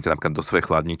pozrite napríklad do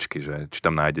svojej chladničky, že či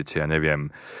tam nájdete, ja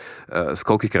neviem, z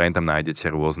koľkých krajín tam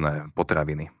nájdete rôzne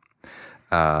potraviny.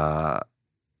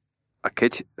 A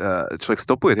keď človek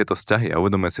stopuje tieto vzťahy a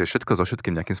uvedomuje si, že všetko so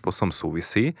všetkým nejakým spôsobom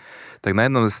súvisí, tak na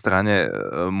jednej strane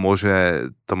môže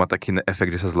to mať taký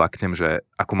efekt, že sa zlaknem, že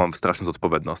ako mám strašnú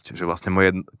zodpovednosť, že vlastne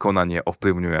moje konanie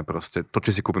ovplyvňuje proste to, či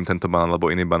si kúpim tento banán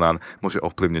alebo iný banán, môže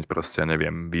ovplyvniť proste,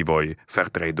 neviem, vývoj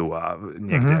Fairtradeu a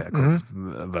niekde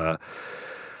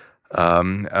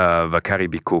v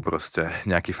Karibiku proste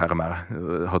nejaký farmár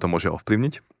ho to môže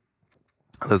ovplyvniť.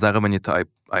 Ale zároveň je to aj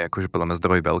akože podľa mňa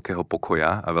zdroj veľkého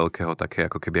pokoja a veľkého také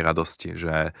ako keby radosti,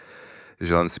 že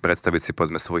len si predstaviť si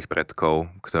povedzme svojich predkov,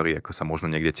 ktorí ako sa možno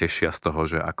niekde tešia z toho,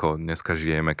 že ako dneska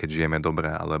žijeme, keď žijeme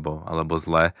dobre alebo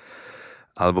zle.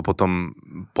 Alebo potom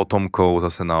potomkov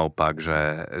zase naopak,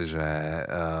 že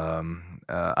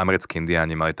americkí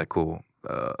indiáni mali takú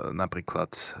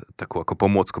napríklad takú ako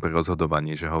pomôcku pri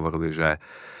rozhodovaní, že hovorili, že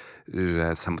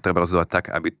sa treba rozhodovať tak,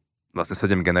 aby vlastne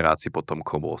 7 generácií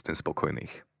potomkov bolo s tým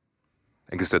spokojných.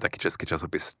 Existuje taký český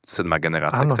časopis 7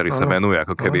 generácií, ktorý sa venuje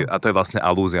ako keby, a to je vlastne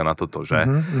alúzia na toto, že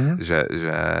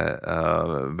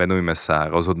venujme sa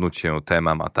rozhodnutiu,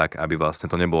 témam a tak, aby vlastne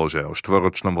to nebolo, že o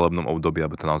 4-ročnom volebnom období,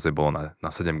 aby to naozaj bolo na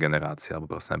 7 generácií,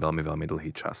 alebo vlastne veľmi, veľmi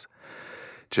dlhý čas.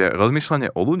 Čiže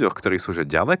rozmýšľanie o ľuďoch, ktorí sú že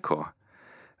ďaleko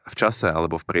v čase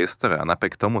alebo v priestore a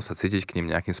napriek tomu sa cítiť k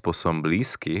ním nejakým spôsobom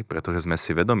blízky, pretože sme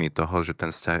si vedomí toho, že ten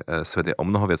svet je o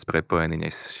mnoho viac prepojený,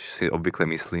 než si obvykle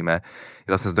myslíme, je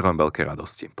vlastne zdrojom veľkej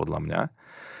radosti, podľa mňa.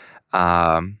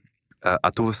 A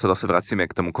tu sa zase vracíme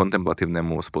k tomu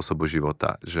kontemplatívnemu spôsobu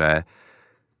života, že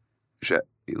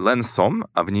len som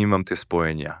a vnímam tie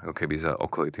spojenia, ako keby za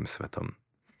okolitým svetom.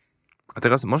 A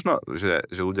teraz možno, že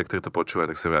ľudia, ktorí to počúvajú,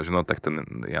 tak si hovoria, že no tak ten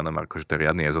Jano Marko, že to je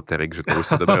riadny ezoterik, že to už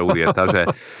sa dobre ulieta, že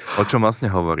o čom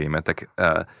vlastne hovoríme, tak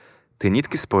tie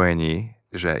nitky spojení,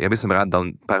 že ja by som rád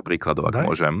dal pár príkladov, ak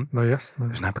môžem. No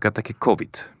jasné. Že napríklad taký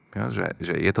COVID, ja, že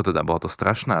je to teda, bola to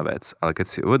strašná vec, ale keď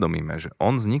si uvedomíme, že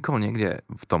on vznikol niekde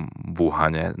v tom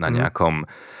Wuhane na nejakom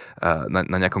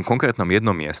konkrétnom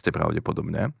jednom mieste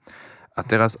pravdepodobne. A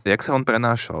teraz, jak sa on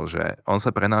prenášal? Že on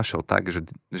sa prenášal tak, že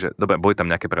dobre, boli tam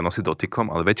nejaké prenosy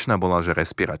dotykom, ale väčšina bola, že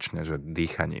respiračne, že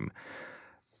dýchaním.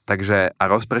 Takže, a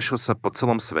rozprešil sa po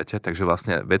celom svete, takže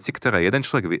vlastne veci,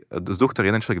 vzduch,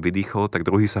 ktorý jeden človek vydýchol, tak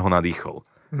druhý sa ho nadýchol.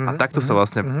 A takto sa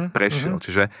vlastne prešiel.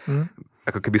 Čiže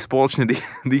ako keby spoločne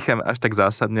dýchame až tak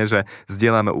zásadne, že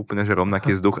zdieľame úplne že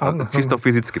rovnaký vzduch. A čisto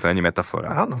fyzicky, to nie je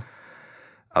metafora. Áno.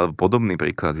 Ale podobný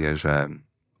príklad je,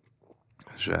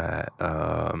 že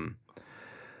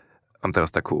mám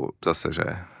teraz takú zase,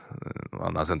 že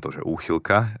nazvem to, že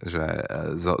úchylka, že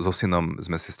so synom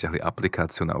sme si stiahli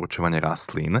aplikáciu na určovanie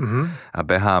rastlín a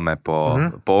beháme po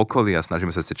okolí a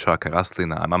snažíme sa si čo aká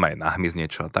rastlina a máme aj na hmyz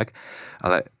niečo a tak.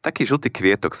 Ale taký žltý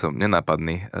kvietok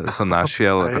nenápadný som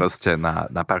našiel proste na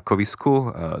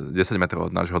parkovisku 10 metrov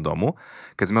od nášho domu.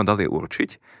 Keď sme ho dali určiť,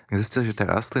 zistili, že tá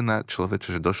rastlina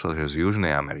človeče, že došla z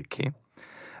Južnej Ameriky,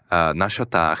 na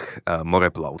šatách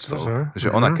moreplavcov.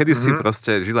 Že ona kedysi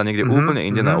proste žila niekde úplne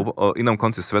inde na inom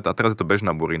konci sveta a teraz je to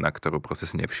bežná burina, ktorú proste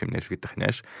si nevšimneš,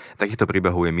 vytrhneš. Takýchto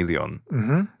príbehov je milión.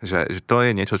 Že to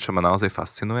je niečo, čo ma naozaj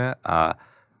fascinuje a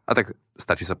tak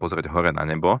stačí sa pozrieť hore na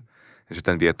nebo, že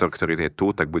ten vietor, ktorý je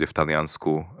tu, tak bude v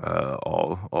Taliansku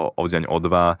o deň, o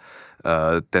dva.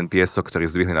 Ten piesok, ktorý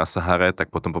zdvihli na Sahare,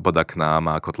 tak potom popadá k nám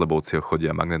a Kotlebovci ho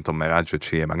chodia magnetom merať, že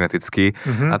či je magnetický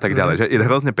a tak ďalej. Že je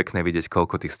hrozne pekné vidieť,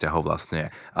 koľko tých vzťahov vlastne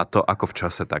je. A to ako v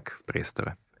čase, tak v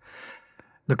priestore.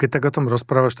 No keď tak o tom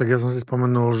rozprávaš, tak ja som si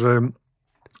spomenul, že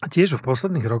tiež v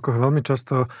posledných rokoch veľmi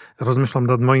často rozmýšľam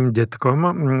nad mojím detkom,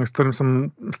 s ktorým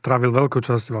som strávil veľkú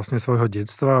časť vlastne svojho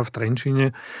detstva v Trenčíne.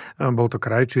 Bol to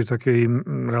krajčí, taký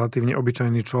relatívne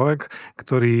obyčajný človek,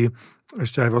 ktorý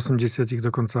ešte aj v 80.,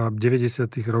 dokonca v 90.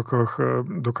 rokoch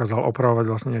dokázal opravovať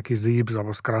vlastne nejaký zíb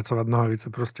alebo skracovať nohavice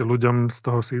proste ľuďom z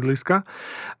toho sídliska.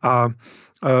 A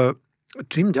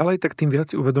čím ďalej, tak tým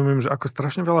viac si uvedomujem, že ako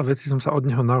strašne veľa vecí som sa od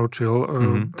neho naučil,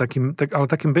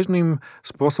 ale takým bežným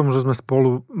spôsobom, že sme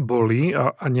spolu boli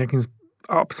a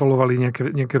absolvovali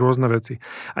nejaké rôzne veci.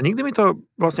 A nikdy mi to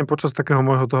vlastne počas takého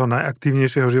môjho toho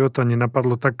najaktívnejšieho života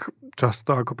nenapadlo tak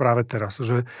často ako práve teraz.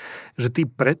 Že tí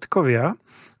predkovia,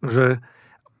 že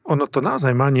ono to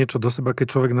naozaj má niečo do seba, keď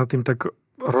človek nad tým tak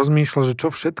rozmýšľa, že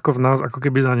čo všetko v nás ako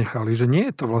keby zanechali. Že nie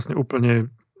je to vlastne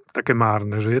úplne také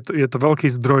márne, že je to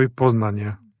veľký zdroj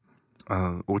poznania.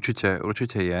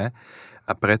 Určite je.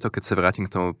 A preto, keď sa vrátim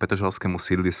k tomu petržalskému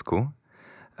sídlisku,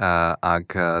 a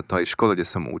k tej škole, kde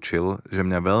som učil, že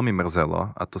mňa veľmi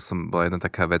mrzelo, a to bola jedna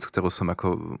taká vec, ktorú som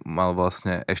ako mal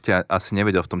vlastne, ešte asi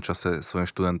nevedel v tom čase svojim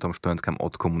študentkám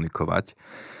odkomunikovať,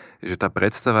 že tá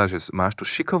predstava, že máš tu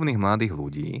šikovných mladých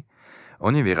ľudí,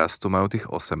 oni vyrastú, majú tých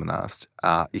 18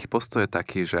 a ich postoj je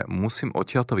taký, že musím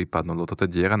odtiaľto vypadnúť, lebo toto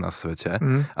je diera na svete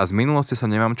a z minulosti sa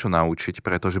nemám čo naučiť,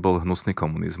 pretože bol hnusný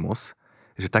komunizmus.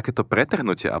 Že takéto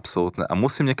pretrhnutie absolútne a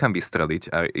musím niekam vystreliť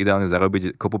a ideálne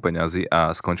zarobiť kopu peňazí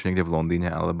a skončiť niekde v Londýne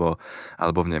alebo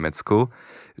v Nemecku,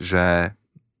 že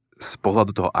z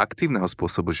pohľadu toho aktívneho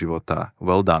spôsobu života,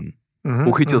 well done.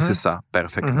 Uchytil si sa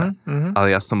perfektne.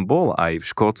 Ale ja som bol aj v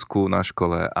Škótsku na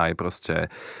škole, aj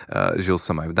proste žil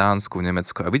som aj v Dánsku, v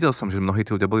Nemecku a videl som, že mnohí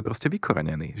tí ľudia boli proste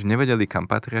vykorenení. Že nevedeli, kam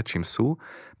patria, čím sú,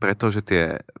 pretože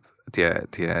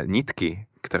tie nitky,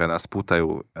 ktoré nás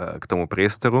pútajú k tomu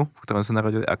priestoru, v ktorom sa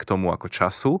narodili a k tomu ako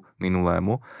času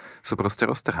minulému, sú proste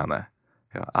roztrhané.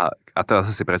 A teraz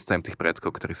si predstavím tých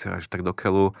predkov, ktorí si hrajú tak do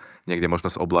keľu, niekde možno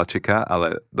z obláčika,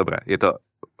 ale dobre,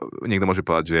 niekto môže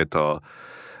povedať, že je to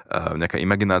nejaká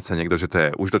imaginácia, niekto, že to je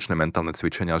užitočné mentálne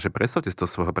cvičenie, ale že predstavte si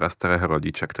toho svojho prastarého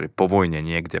rodiča, ktorý po vojne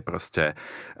niekde proste,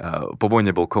 po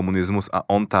vojne bol komunizmus a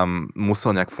on tam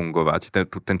musel nejak fungovať,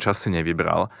 ten čas si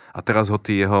nevybral a teraz ho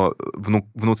tí jeho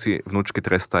vnúčky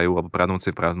trestajú, alebo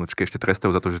pravnúci pravnúčky ešte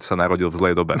trestajú za to, že sa narodil v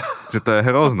zlej dobe. Že to je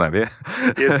hrozné, vie?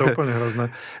 Je to úplne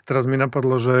hrozné. Teraz mi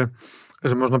napadlo, že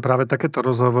možno práve takéto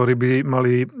rozhovory by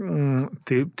mali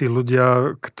tí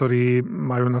ľudia, ktorí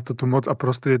majú na to tú moc a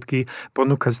prostriedky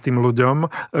ponúkať tým ľuďom,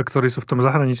 ktorí sú v tom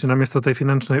zahraničí namiesto tej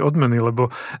finančnej odmeny,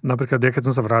 lebo napríklad ja keď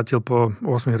som sa vrátil po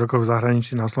 8 rokoch v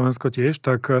zahraničí na Slovensko tiež,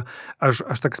 tak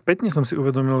až tak spätne som si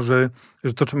uvedomil, že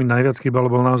to, čo mi najviac chýbalo,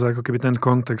 bol naozaj ako keby ten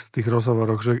kontext v tých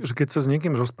rozhovoroch, že keď sa s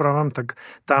niekým rozprávam, tak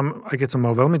tam, aj keď som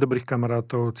mal veľmi dobrých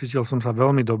kamarátov, cítil som sa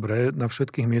veľmi dobre na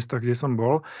všetkých miestach, kde som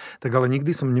bol, tak ale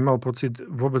nikdy som nemal pocit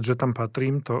vôbec, že tam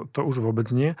patrím, to už vôbec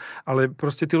nie, ale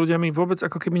proste tí ľudia mi vôbec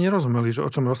ako keby nerozumeli, že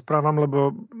o čom rozprávam,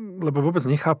 lebo vôbec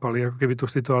nechápali ako keby tú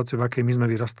situáciu, v akej my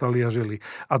sme vyrastali a žili.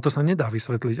 A to sa nedá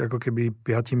vysvetliť ako keby 5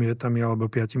 vetami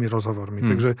alebo 5 rozhovormi.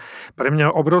 Takže pre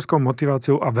mňa obrovskou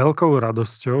motiváciou a veľkou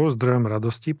radosťou, zdrojom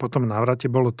radosti po tom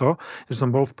návrate bolo to, že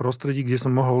som bol v prostredí, kde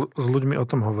som mohol s ľuďmi o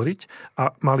tom hovoriť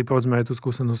a mali povedzme aj tú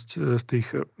skúsenosť z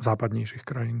tých západnejších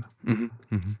krajín.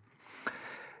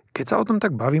 Keď sa o tom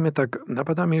tak bavíme, tak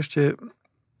napadá mi ešte,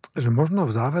 že možno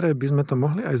v závere by sme to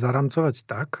mohli aj zaramcovať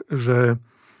tak, že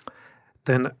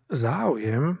ten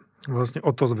záujem vlastne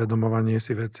o to zvedomovanie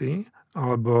si vecí,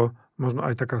 alebo možno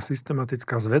aj taká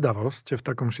systematická zvedavosť v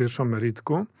takom širšom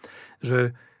meritku,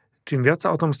 že čím viac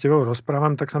sa o tom s tebou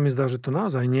rozprávam, tak sa mi zdá, že to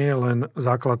naozaj nie je len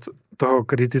základ toho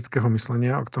kritického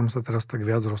myslenia, o ktorom sa teraz tak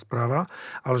viac rozpráva,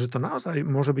 ale že to naozaj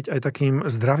môže byť aj takým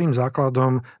zdravým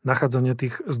základom nachádzania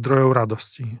tých zdrojov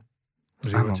radosti v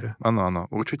živote. Áno,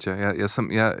 určite.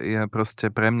 Ja proste,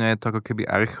 pre mňa je to ako keby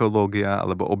archeológia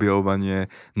alebo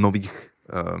objavovanie nových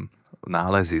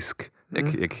nálezisk.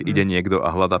 Jak ide niekto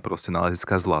a hľadá proste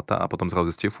náleziska zlata a potom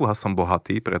zrazu zistí, fúha, som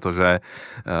bohatý, pretože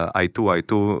aj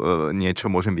tu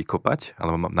niečo môžem vykopať,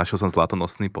 alebo našiel som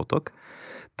zlatonosný potok,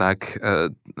 tak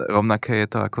rovnaké je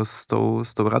to ako s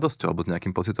tou radosťou alebo s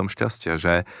nejakým pocitom šťastia,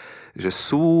 že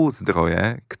sú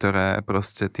zdroje, ktoré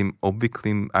proste tým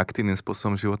obvyklým aktívnym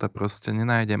spôsobom života proste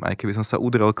nenájdem, aj keby som sa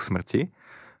udrel k smrti,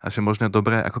 a že možno je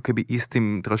dobré ako keby ísť tým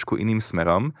trošku iným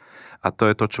smerom a to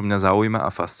je to, čo mňa zaujíma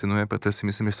a fascinuje, pretože si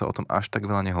myslím, že sa o tom až tak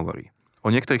veľa nehovorí. O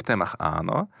niektorých témach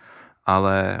áno,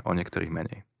 ale o niektorých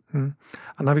menej.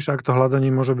 A navyše, ak to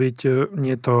hľadanie môže byť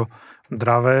nie to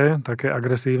dravé, také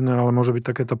agresívne, ale môže byť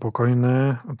takéto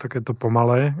pokojné, takéto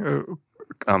pomalé,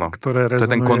 Áno, ktoré rezonuje. To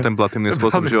je ten kontemplatívny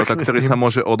spôsob života, ktorý sa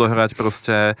môže odohrať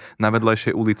proste na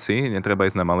vedľajšej ulici, netreba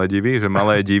ísť na Maledivy, že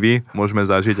malé divy môžeme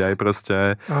zažiť aj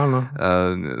proste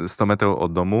 100 metrov od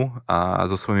domu a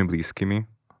so svojimi blízkymi.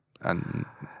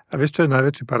 A vieš, čo je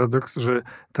najväčší paradox? Že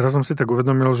teraz som si tak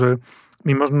uvedomil, že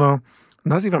my možno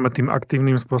nazývame tým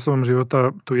aktívnym spôsobom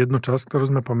života tú jednu časť, ktorú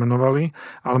sme pomenovali,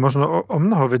 ale možno o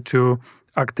mnoho väčšiu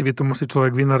aktivitu musí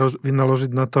človek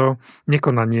vynaložiť na to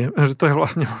nekonanie. Že to je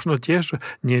vlastne možno tiež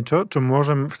niečo, čo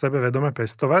môžem v sebe vedome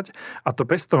pestovať a to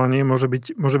pestovanie môže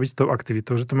byť tou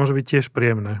aktivitou, že to môže byť tiež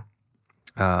príjemné.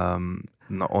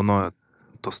 No ono,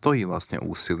 to stojí vlastne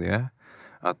úsilie,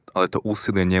 ale to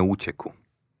úsilie neúteku.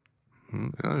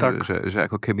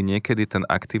 Že ako keby niekedy ten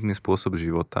aktívny spôsob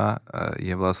života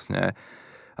je vlastne,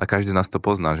 a každý z nás to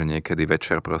pozná, že niekedy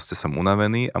večer proste som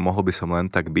unavený a mohol by som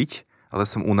len tak byť, ale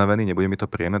som unavený, nebude mi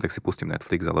to príjemné, tak si pustím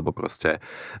Netflix, alebo proste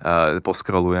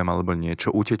poskrolujem, alebo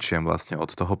niečo, utečiem vlastne od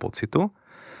toho pocitu.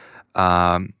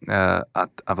 A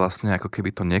vlastne ako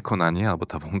keby to nekonanie, alebo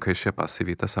tá vonkajšia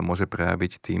pasivita sa môže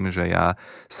prejaviť tým, že ja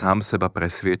sám seba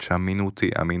presviečam minúty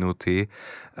a minúty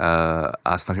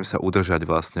a snažím sa udržať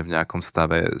vlastne v nejakom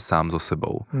stave sám so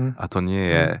sebou. A to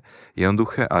nie je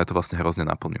jednoduché, ale je to vlastne hrozne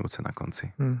naplňujúce na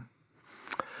konci.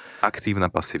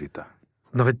 Aktívna pasivita.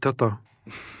 No veď toto.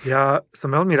 Ja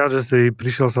som veľmi rád, že si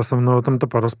prišiel sa so mnou o tomto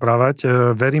porozprávať.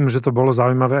 Verím, že to bolo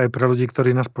zaujímavé aj pre ľudí,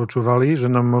 ktorí nás počúvali, že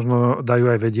nám možno dajú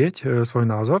aj vedieť svoj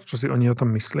názor, čo si oni o tom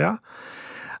myslia.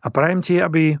 A prajem ti,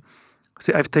 aby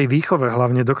si aj v tej výchove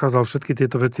hlavne dokázal všetky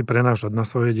tieto veci prenášať na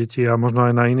svoje deti a možno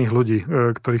aj na iných ľudí,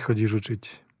 ktorých chodíš učiť.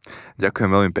 Ďakujem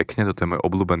veľmi pekne, toto je môj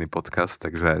obľúbený podcast,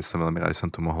 takže som veľmi rád, že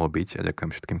som tu mohol byť a ďakujem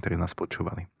všetkým, ktorí nás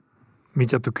počúvali. My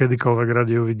ťa tu kedykoľvek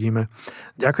radi uvidíme.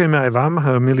 Ďakujeme aj vám,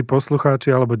 milí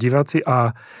poslucháči alebo diváci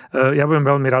a ja budem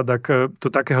veľmi rád, ak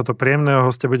tu takéhoto príjemného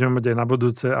hostia budeme mať aj na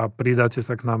budúce a pridáte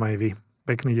sa k nám aj vy.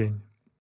 Pekný deň.